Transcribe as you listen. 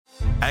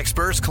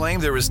Experts claim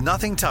there is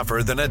nothing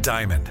tougher than a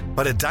diamond.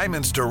 But at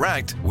Diamonds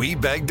Direct, we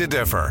beg to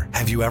differ.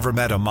 Have you ever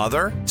met a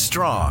mother?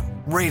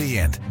 Strong,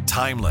 radiant,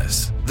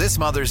 timeless. This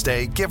Mother's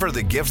Day, give her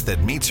the gift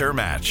that meets her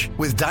match.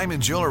 With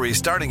diamond jewelry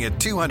starting at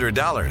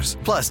 $200.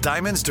 Plus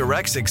Diamonds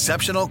Direct's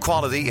exceptional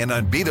quality and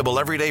unbeatable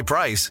everyday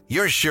price,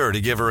 you're sure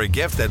to give her a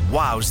gift that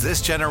wows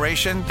this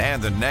generation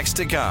and the next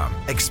to come.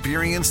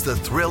 Experience the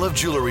thrill of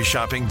jewelry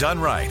shopping done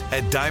right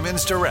at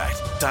Diamonds Direct.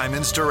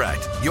 Diamonds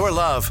Direct. Your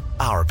love,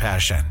 our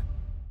passion.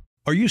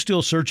 Are you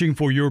still searching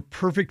for your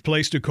perfect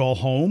place to call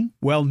home?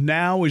 Well,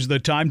 now is the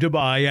time to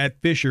buy at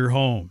Fisher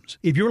Homes.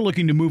 If you're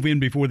looking to move in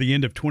before the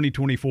end of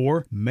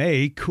 2024,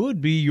 May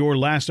could be your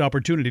last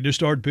opportunity to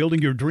start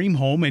building your dream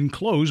home and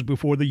close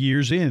before the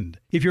year's end.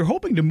 If you're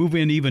hoping to move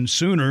in even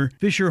sooner,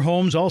 Fisher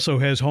Homes also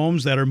has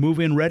homes that are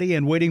move-in ready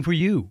and waiting for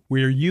you,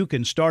 where you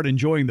can start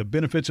enjoying the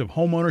benefits of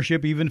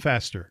homeownership even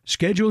faster.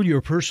 Schedule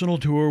your personal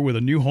tour with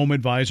a new home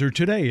advisor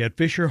today at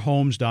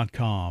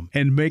FisherHomes.com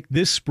and make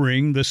this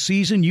spring the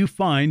season you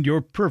find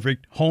your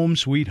perfect home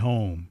sweet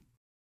home.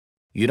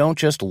 You don't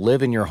just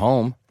live in your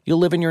home, you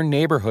live in your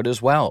neighborhood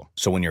as well.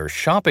 So when you're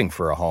shopping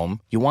for a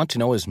home, you want to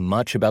know as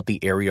much about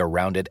the area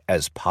around it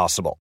as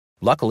possible.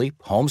 Luckily,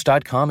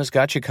 Homes.com has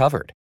got you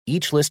covered.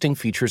 Each listing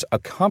features a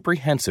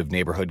comprehensive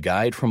neighborhood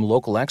guide from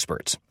local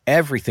experts.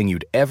 Everything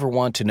you'd ever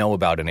want to know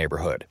about a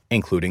neighborhood,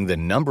 including the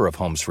number of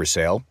homes for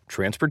sale,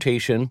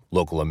 transportation,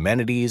 local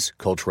amenities,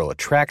 cultural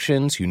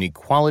attractions, unique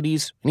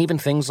qualities, and even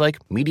things like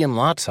median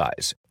lot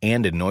size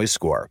and a noise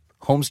score.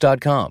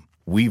 Homes.com.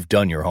 We've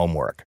done your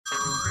homework.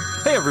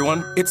 Hey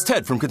everyone, it's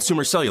Ted from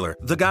Consumer Cellular,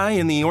 the guy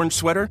in the orange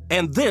sweater,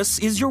 and this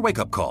is your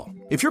wake-up call.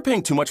 If you're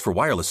paying too much for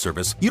wireless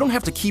service, you don't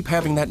have to keep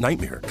having that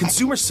nightmare.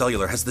 Consumer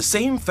Cellular has the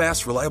same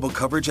fast, reliable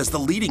coverage as the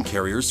leading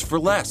carriers for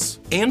less.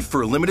 And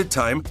for a limited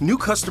time, new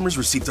customers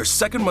receive their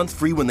second month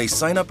free when they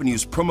sign up and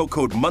use promo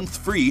code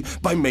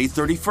MONTHFREE by May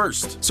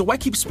 31st. So why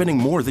keep spending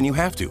more than you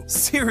have to?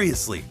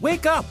 Seriously,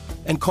 wake up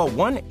and call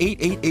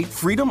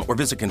 1-888-FREEDOM or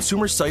visit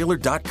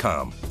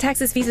consumercellular.com.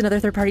 Taxes, fees, and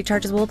other third-party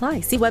charges will apply.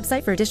 See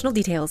website for additional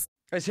details.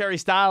 It's Harry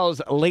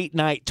Styles' Late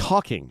Night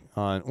Talking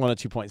on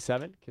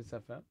 102.7 Kiss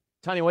FM.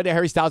 Tanya, what did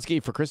Harry Styles get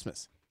you for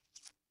Christmas?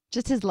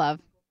 Just his love.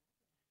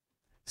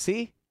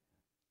 See?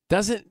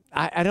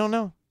 I don't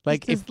know.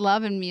 Like just his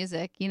love and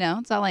music,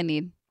 it's all I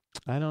need.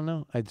 I don't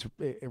know.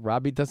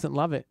 Robbie doesn't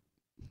love it.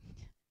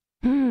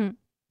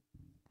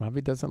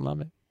 Robbie doesn't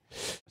love it.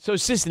 So,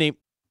 Sisney,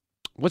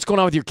 what's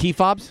going on with your key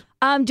fobs?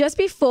 Just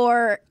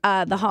before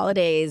the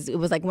holidays, it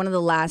was like one of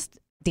the last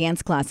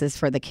dance classes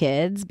for the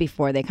kids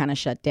before they kind of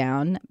shut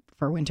down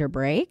for winter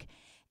break.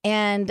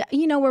 And,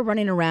 we're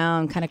running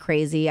around kind of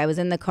crazy. I was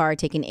in the car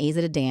taking Aza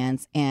to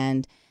dance,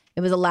 and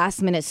it was a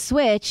last minute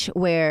switch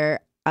where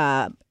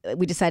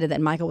we decided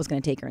that Michael was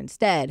going to take her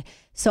instead.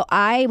 So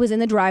I was in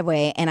the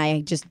driveway and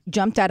I just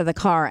jumped out of the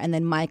car, and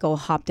then Michael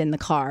hopped in the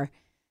car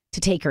to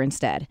take her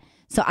instead.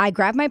 So I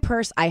grabbed my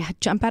purse, I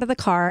jump out of the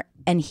car,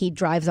 and he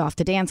drives off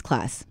to dance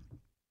class.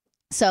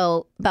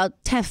 So about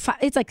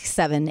it's like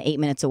 7-8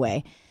 minutes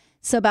away.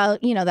 So about,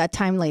 that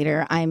time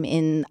later, I'm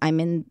in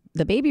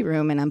the baby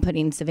room and I'm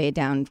putting Savea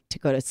down to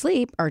go to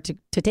sleep or to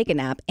take a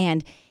nap.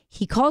 And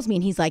he calls me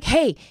and he's like,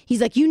 hey,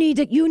 you need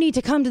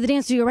to come to the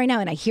dance studio right now.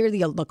 And I hear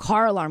the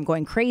car alarm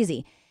going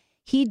crazy.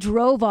 He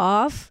drove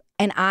off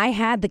and I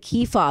had the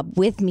key fob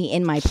with me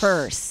in my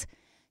purse.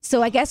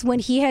 So I guess when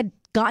he had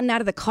gotten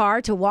out of the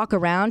car to walk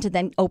around to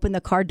then open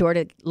the car door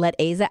to let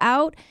Aza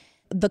out,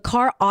 the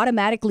car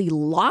automatically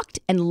locked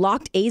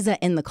Aza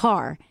in the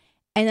car.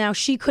 And now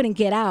she couldn't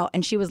get out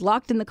and she was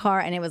locked in the car,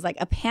 and it was like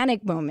a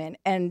panic moment.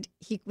 And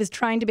he was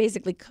trying to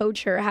basically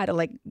coach her how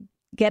to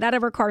get out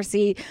of her car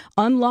seat,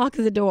 unlock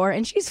the door.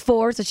 And she's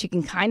 4, so she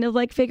can kind of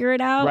figure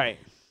it out. Right.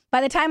 By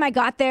the time I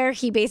got there,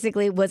 he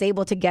basically was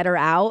able to get her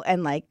out,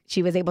 and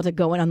she was able to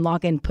go and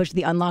unlock and push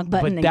the unlock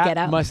button and get out. But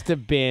that must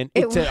have been,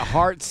 it's a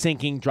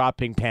heart-sinking,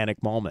 dropping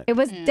panic moment. It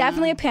was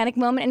definitely a panic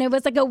moment, and it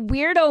was like a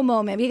weirdo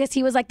moment because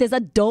he was like this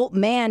adult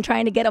man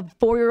trying to get a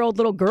 4-year-old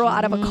little girl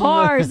out of a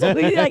car. So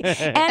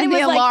and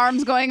the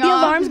alarm's going on. The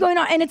alarm's going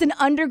on, and it's an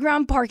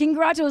underground parking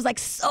garage. It was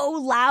so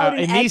loud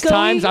and in these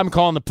times, I'm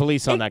calling the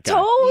police on that guy.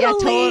 Totally. Yeah,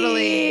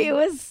 totally. It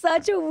was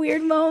such a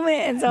weird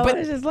moment, and so I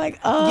was just like,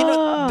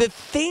 oh. The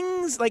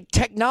things like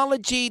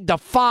technology, the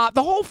fob,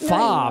 the whole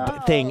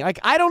fob thing.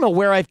 I don't know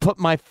where I've put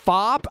my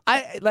fob.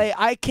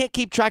 I can't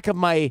keep track of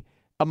my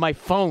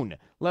phone,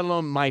 let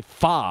alone my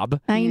fob.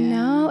 I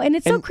know, and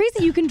it's so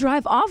crazy. You can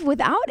drive off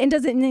without, and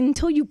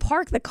until you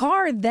park the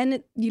car,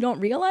 then you don't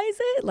realize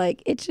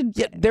it. It should.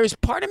 Yeah, there's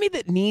part of me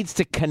that needs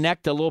to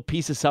connect a little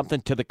piece of something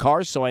to the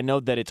car so I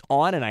know that it's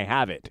on and I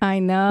have it. I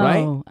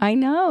know, right? I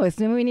know.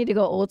 So maybe we need to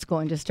go old school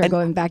and just start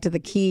going back to the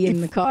key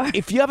in the car.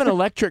 If you have an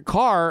electric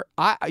car,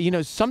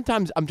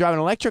 sometimes I'm driving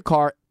an electric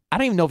car. I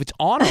don't even know if it's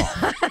on or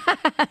off.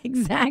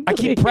 Exactly. I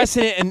keep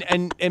pressing it,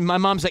 and my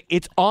mom's like,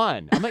 "It's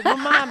on." I'm like, "Well,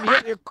 Mom,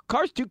 your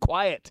car's too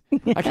quiet.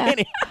 I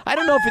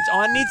don't know if it's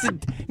on.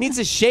 It needs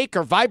a shake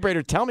or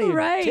vibrator. Tell me,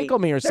 Right. tickle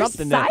me or They're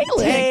something.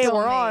 silent. Hey, Tickle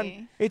we're me.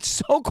 on. It's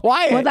so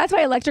quiet. Well, that's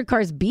why electric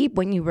cars beep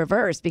when you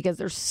reverse because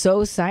they're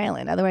so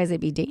silent. Otherwise, they'd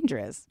be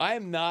dangerous. I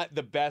am not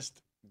the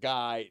best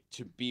guy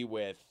to be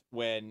with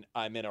when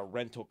I'm in a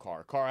rental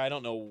car. I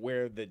don't know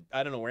where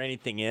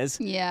anything is.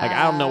 Yeah. Like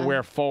I don't know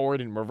where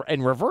forward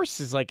and reverse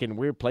is like in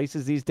weird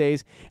places these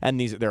days. And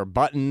there are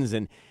buttons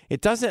and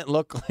it doesn't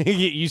look like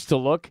it used to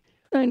look.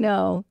 I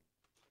know.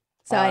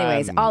 So,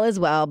 anyways, all is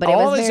well. But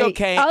all it was is very,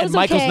 okay, all and is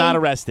Michael's okay. not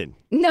arrested.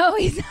 No,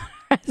 he's not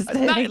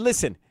arrested.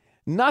 Listen,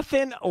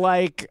 nothing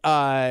like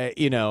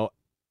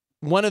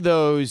one of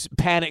those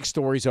panic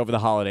stories over the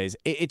holidays.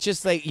 It's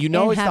just like it's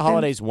happens. the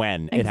holidays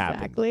when it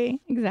happens.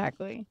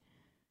 Exactly.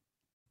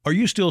 Are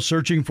you still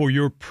searching for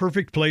your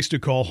perfect place to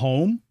call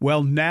home?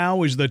 Well,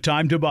 now is the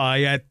time to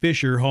buy at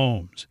Fisher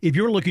Homes. If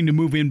you're looking to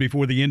move in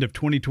before the end of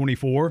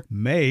 2024,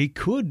 May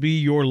could be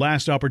your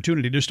last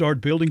opportunity to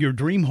start building your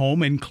dream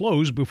home and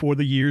close before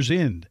the year's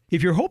end.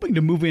 If you're hoping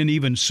to move in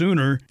even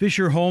sooner,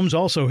 Fisher Homes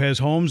also has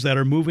homes that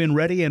are move-in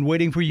ready and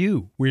waiting for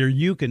you, where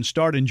you can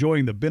start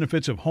enjoying the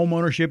benefits of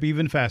homeownership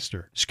even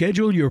faster.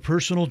 Schedule your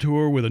personal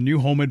tour with a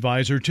new home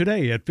advisor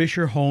today at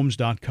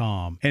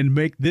FisherHomes.com and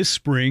make this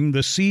spring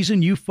the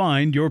season you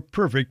find your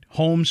perfect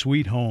home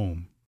sweet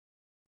home.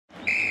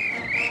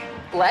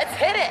 Let's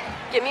hit it.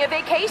 Give me a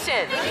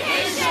vacation.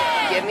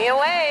 Give me a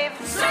wave.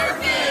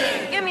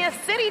 Surfing. Give me a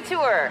city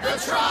tour.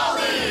 The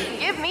trolley.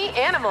 Give me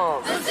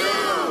animals. The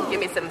zoo. Give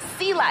me some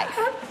sea life.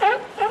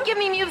 Give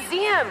me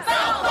museums.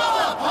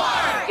 Balboa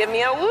Park. Give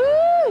me a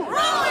woo.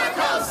 Roller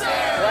coaster.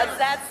 What's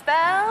that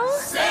spell?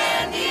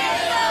 San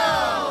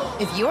Diego.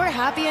 If you're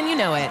happy and you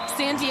know it,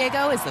 San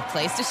Diego is the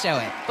place to show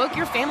it. Book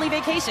your family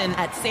vacation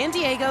at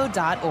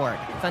sandiego.org.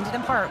 Funded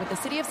in part with the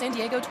City of San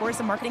Diego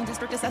Tourism Marketing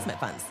District Assessment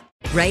Funds.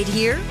 Right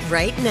here,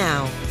 right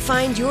now.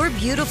 Find your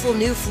beautiful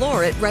new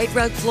floor at Right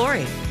Rug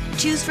Flooring.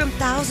 Choose from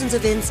thousands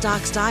of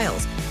in-stock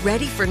styles,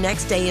 ready for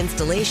next day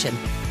installation,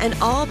 and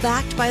all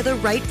backed by the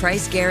right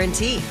price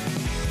guarantee.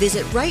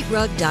 Visit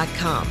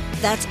rightrug.com.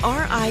 That's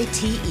RITERUG.com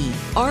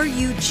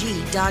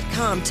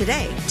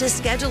today to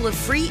schedule a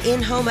free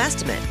in-home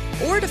estimate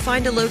or to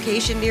find a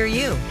location near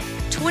you.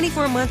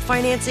 24-month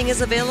financing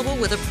is available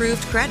with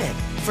approved credit.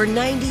 For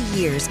 90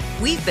 years,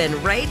 we've been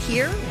right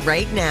here,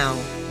 right now.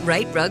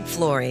 Right Rug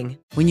Flooring.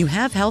 When you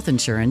have health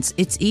insurance,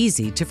 it's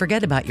easy to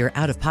forget about your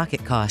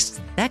out-of-pocket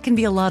costs. That can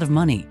be a lot of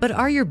money. But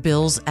are your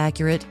bills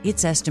accurate?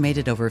 It's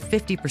estimated over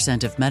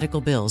 50% of medical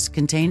bills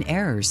contain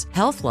errors.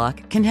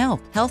 HealthLock can help.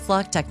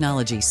 HealthLock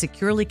technology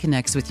securely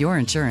connects with your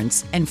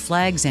insurance and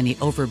flags any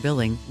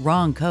overbilling,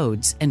 wrong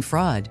codes, and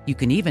fraud. You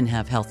can even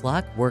have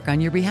HealthLock work on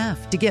your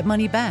behalf to get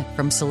money back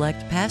from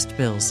select past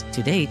bills.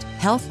 To date,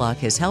 HealthLock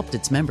has helped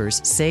its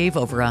members save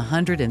over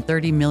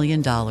 $130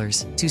 million.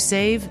 To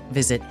save,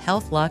 visit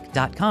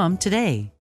healthlock.com today.